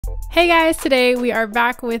Hey guys, today we are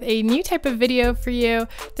back with a new type of video for you.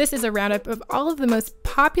 This is a roundup of all of the most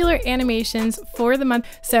popular animations for the month.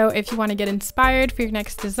 So if you want to get inspired for your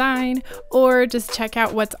next design or just check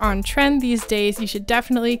out what's on trend these days, you should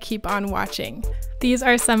definitely keep on watching. These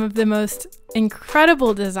are some of the most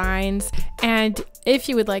incredible designs, and if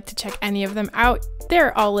you would like to check any of them out,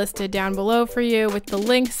 they're all listed down below for you with the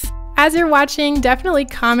links. As you're watching, definitely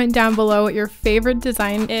comment down below what your favorite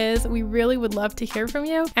design is. We really would love to hear from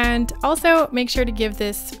you. And also make sure to give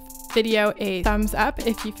this video a thumbs up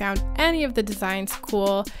if you found any of the designs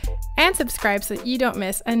cool, and subscribe so that you don't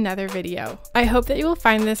miss another video. I hope that you will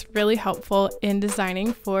find this really helpful in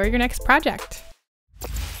designing for your next project.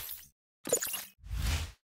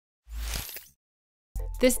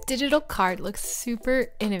 This digital card looks super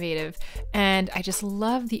innovative, and I just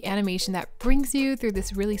love the animation that brings you through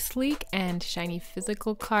this really sleek and shiny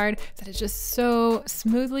physical card that it just so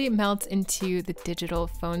smoothly melts into the digital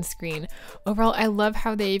phone screen. Overall, I love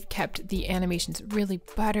how they've kept the animations really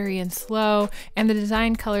buttery and slow, and the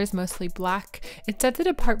design color is mostly black. It sets it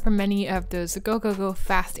apart from many of those go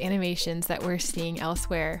fast animations that we're seeing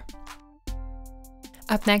elsewhere.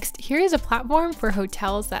 Up next, here is a platform for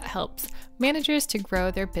hotels that helps managers to grow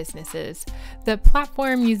their businesses. The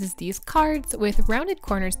platform uses these cards with rounded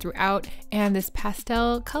corners throughout and this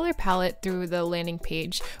pastel color palette through the landing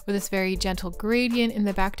page with this very gentle gradient in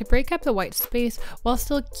the back to break up the white space while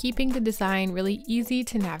still keeping the design really easy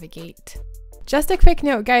to navigate. Just a quick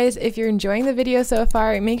note, guys, if you're enjoying the video so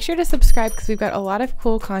far, make sure to subscribe because we've got a lot of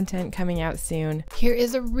cool content coming out soon. Here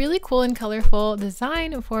is a really cool and colorful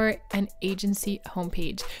design for an agency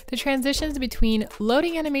homepage. The transitions between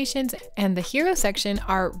loading animations and the hero section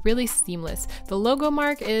are really seamless. The logo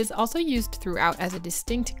mark is also used throughout as a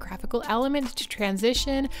distinct graphical element to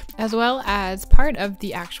transition, as well as part of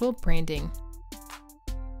the actual branding.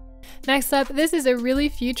 Next up, this is a really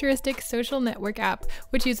futuristic social network app,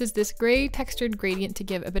 which uses this gray textured gradient to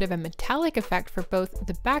give a bit of a metallic effect for both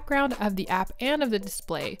the background of the app and of the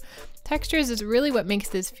display. Textures is really what makes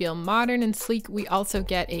this feel modern and sleek. We also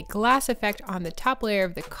get a glass effect on the top layer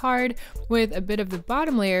of the card with a bit of the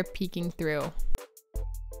bottom layer peeking through.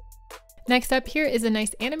 Next up, here is a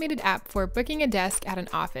nice animated app for booking a desk at an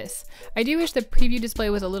office. I do wish the preview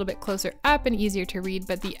display was a little bit closer up and easier to read,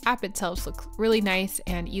 but the app itself looks really nice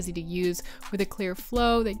and easy to use with a clear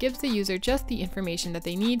flow that gives the user just the information that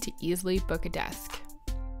they need to easily book a desk.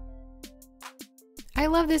 I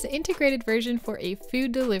love this integrated version for a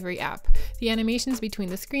food delivery app. The animations between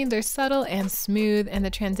the screens are subtle and smooth, and the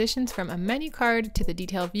transitions from a menu card to the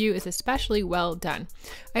detail view is especially well done.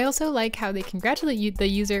 I also like how they congratulate the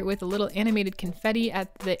user with a little animated confetti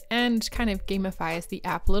at the end, kind of gamifies the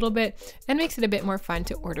app a little bit and makes it a bit more fun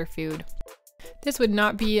to order food. This would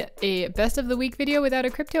not be a best of the week video without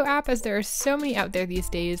a crypto app, as there are so many out there these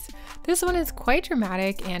days. This one is quite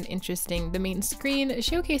dramatic and interesting. The main screen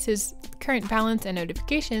showcases current balance and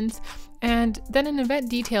notifications, and then an event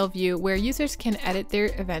detail view where users can edit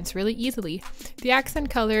their events really easily. The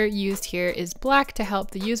accent color used here is black to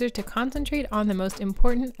help the user to concentrate on the most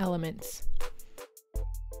important elements.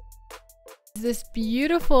 This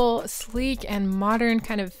beautiful, sleek, and modern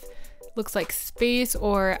kind of looks like space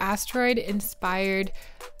or asteroid inspired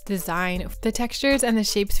design. The textures and the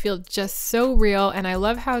shapes feel just so real, and I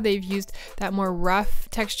love how they've used that more rough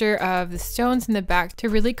texture of the stones in the back to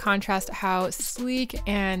really contrast how sleek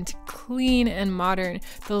and clean and modern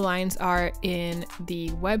the lines are in the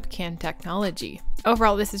webcam technology.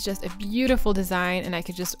 Overall, this is just a beautiful design, and I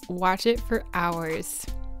could just watch it for hours.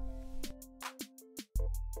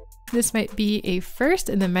 This might be a first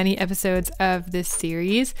in the many episodes of this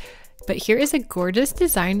series, but here is a gorgeous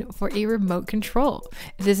design for a remote control.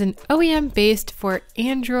 It is an OEM based for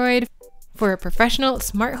Android for a professional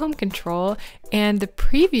smart home control, and the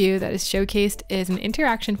preview that is showcased is an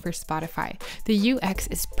interaction for Spotify. The UX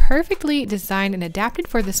is perfectly designed and adapted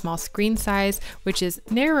for the small screen size, which is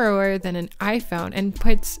narrower than an iPhone, and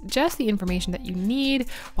puts just the information that you need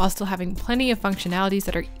while still having plenty of functionalities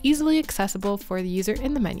that are easily accessible for the user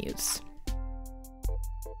in the menus.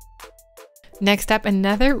 Next up,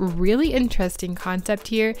 another really interesting concept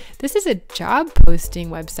here. This is a job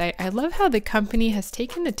posting website. I love how the company has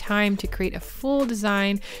taken the time to create a full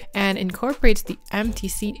design and incorporates the empty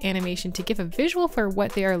seat animation to give a visual for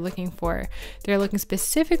what they are looking for. They're looking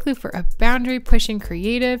specifically for a boundary pushing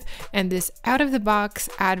creative, and this out-of-the-box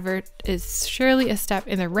advert is surely a step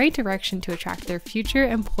in the right direction to attract their future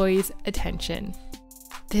employees' attention.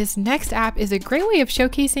 This next app is a great way of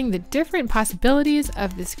showcasing the different possibilities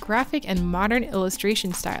of this graphic and modern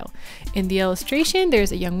illustration style. In the illustration,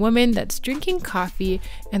 there's a young woman that's drinking coffee,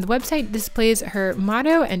 and the website displays her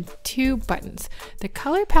motto and 2 buttons. The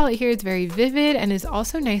color palette here is very vivid and is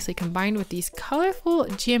also nicely combined with these colorful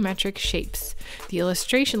geometric shapes. The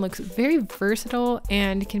illustration looks very versatile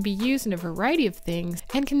and can be used in a variety of things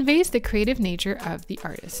and conveys the creative nature of the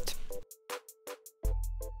artist.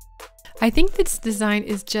 I think this design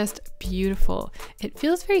is just beautiful. It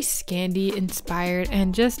feels very Scandi inspired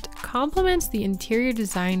and just complements the interior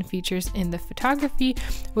design features in the photography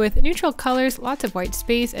with neutral colors, lots of white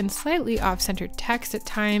space, and slightly off-center text at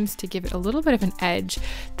times to give it a little bit of an edge.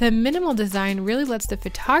 The minimal design really lets the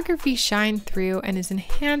photography shine through and is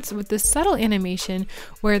enhanced with the subtle animation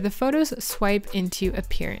where the photos swipe into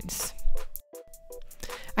appearance.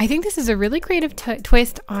 I think this is a really creative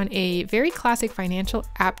twist on a very classic financial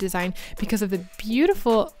app design because of the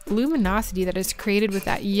beautiful luminosity that is created with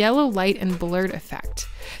that yellow light and blurred effect.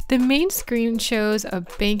 The main screen shows a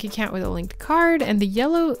bank account with a linked card, and the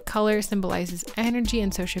yellow color symbolizes energy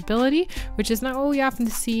and sociability, which is not what we often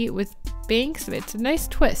see with banks, but it's a nice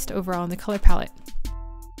twist overall in the color palette.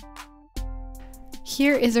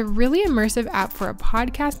 Here is a really immersive app for a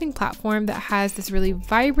podcasting platform that has this really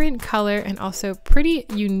vibrant color and also pretty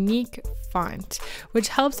unique font, which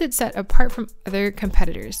helps it set apart from other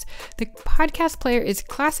competitors. The podcast player is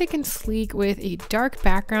classic and sleek with a dark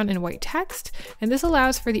background and white text, and this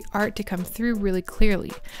allows for the art to come through really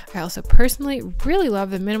clearly. I also personally really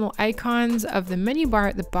love the minimal icons of the menu bar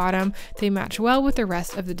at the bottom. They match well with the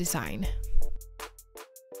rest of the design.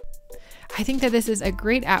 I think that this is a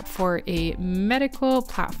great app for a medical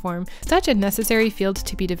platform, such a necessary field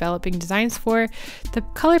to be developing designs for. The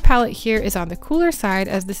color palette here is on the cooler side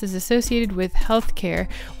as this is associated with healthcare,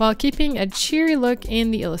 while keeping a cheery look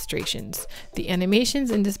in the illustrations. The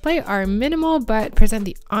animations in display are minimal but present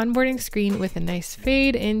the onboarding screen with a nice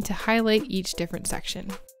fade in to highlight each different section.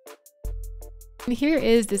 And here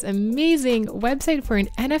is this amazing website for an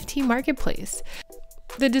NFT marketplace.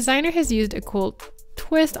 The designer has used a cool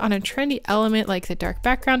twist on a trendy element like the dark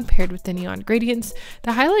background paired with the neon gradients.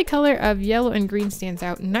 The highlight color of yellow and green stands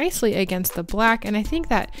out nicely against the black, and I think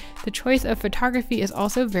that the choice of photography is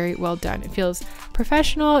also very well done. It feels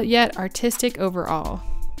professional yet artistic overall.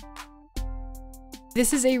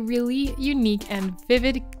 This is a really unique and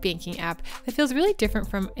vivid banking app that feels really different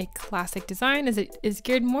from a classic design as it is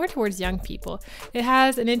geared more towards young people. It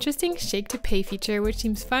has an interesting shake to pay feature which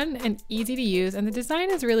seems fun and easy to use, and the design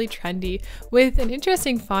is really trendy with an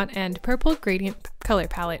interesting font and purple gradient color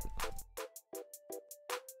palette.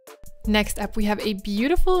 Next up, we have a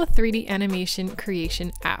beautiful 3D animation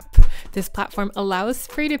creation app. This platform allows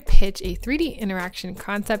for you to pitch a 3D interaction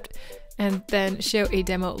concept and then show a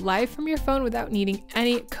demo live from your phone without needing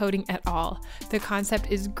any coding at all. The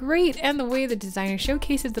concept is great, and the way the designer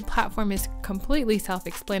showcases the platform is completely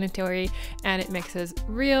self-explanatory, and it mixes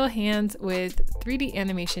real hands with 3D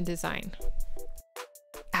animation design.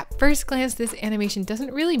 At first glance, this animation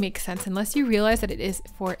doesn't really make sense unless you realize that it is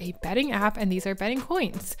for a betting app and these are betting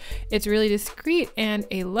coins. It's really discreet and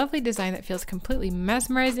a lovely design that feels completely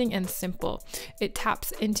mesmerizing and simple. It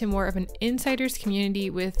taps into more of an insider's community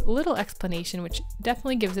with little explanation, which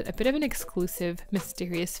definitely gives it a bit of an exclusive,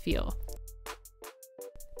 mysterious feel.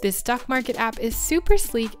 This stock market app is super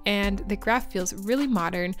sleek and the graph feels really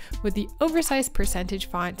modern with the oversized percentage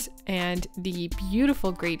font and the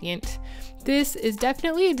beautiful gradient. This is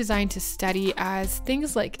definitely a design to study as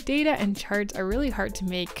things like data and charts are really hard to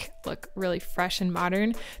make look really fresh and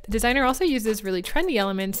modern. The designer also uses really trendy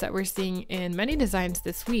elements that we're seeing in many designs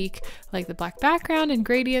this week, like the black background and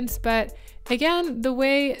gradients, but again, the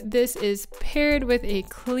way this is paired with a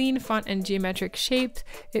clean font and geometric shape,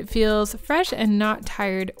 it feels fresh and not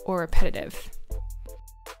tired or repetitive.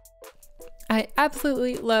 I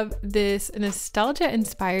absolutely love this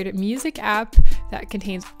nostalgia-inspired music app that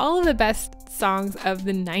contains all of the best songs of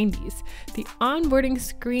the 90s. The onboarding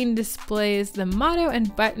screen displays the motto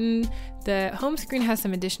and button. The home screen has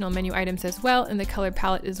some additional menu items as well, and the color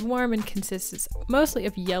palette is warm and consists mostly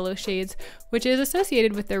of yellow shades, which is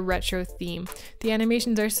associated with the retro theme. The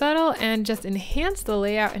animations are subtle and just enhance the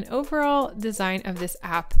layout and overall design of this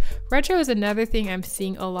app. Retro is another thing I'm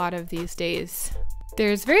seeing a lot of these days.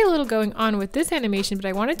 There's very little going on with this animation, but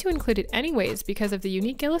I wanted to include it anyways because of the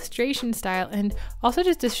unique illustration style and also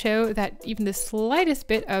just to show that even the slightest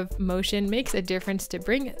bit of motion makes a difference to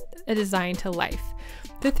bring a design to life.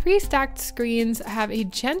 The 3 stacked screens have a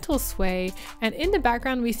gentle sway, and in the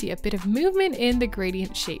background we see a bit of movement in the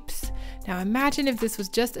gradient shapes. Now imagine if this was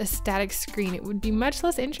just a static screen, it would be much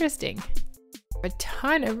less interesting. A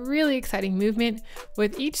ton of really exciting movement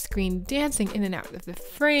with each screen dancing in and out of the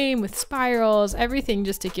frame with spirals, everything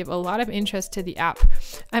just to give a lot of interest to the app.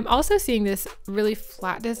 I'm also seeing this really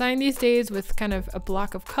flat design these days with kind of a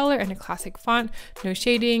block of color and a classic font, no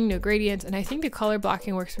shading, no gradients, and I think the color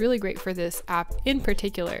blocking works really great for this app in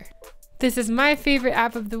particular. This is my favorite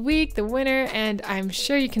app of the week, the winner, and I'm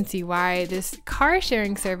sure you can see why. This car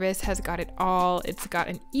sharing service has got it all. It's got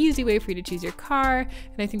an easy way for you to choose your car,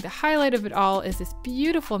 and I think the highlight of it all is this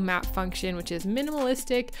beautiful map function, which is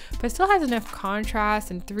minimalistic, but still has enough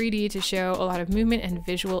contrast and 3D to show a lot of movement and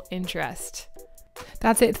visual interest.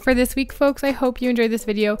 That's it for this week, folks. I hope you enjoyed this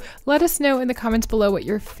video. Let us know in the comments below what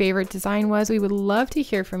your favorite design was. We would love to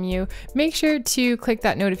hear from you. Make sure to click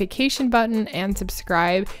that notification button and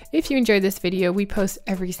subscribe if you enjoyed this video. We post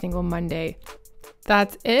every single Monday.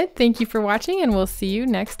 That's it. Thank you for watching, and we'll see you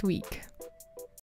next week.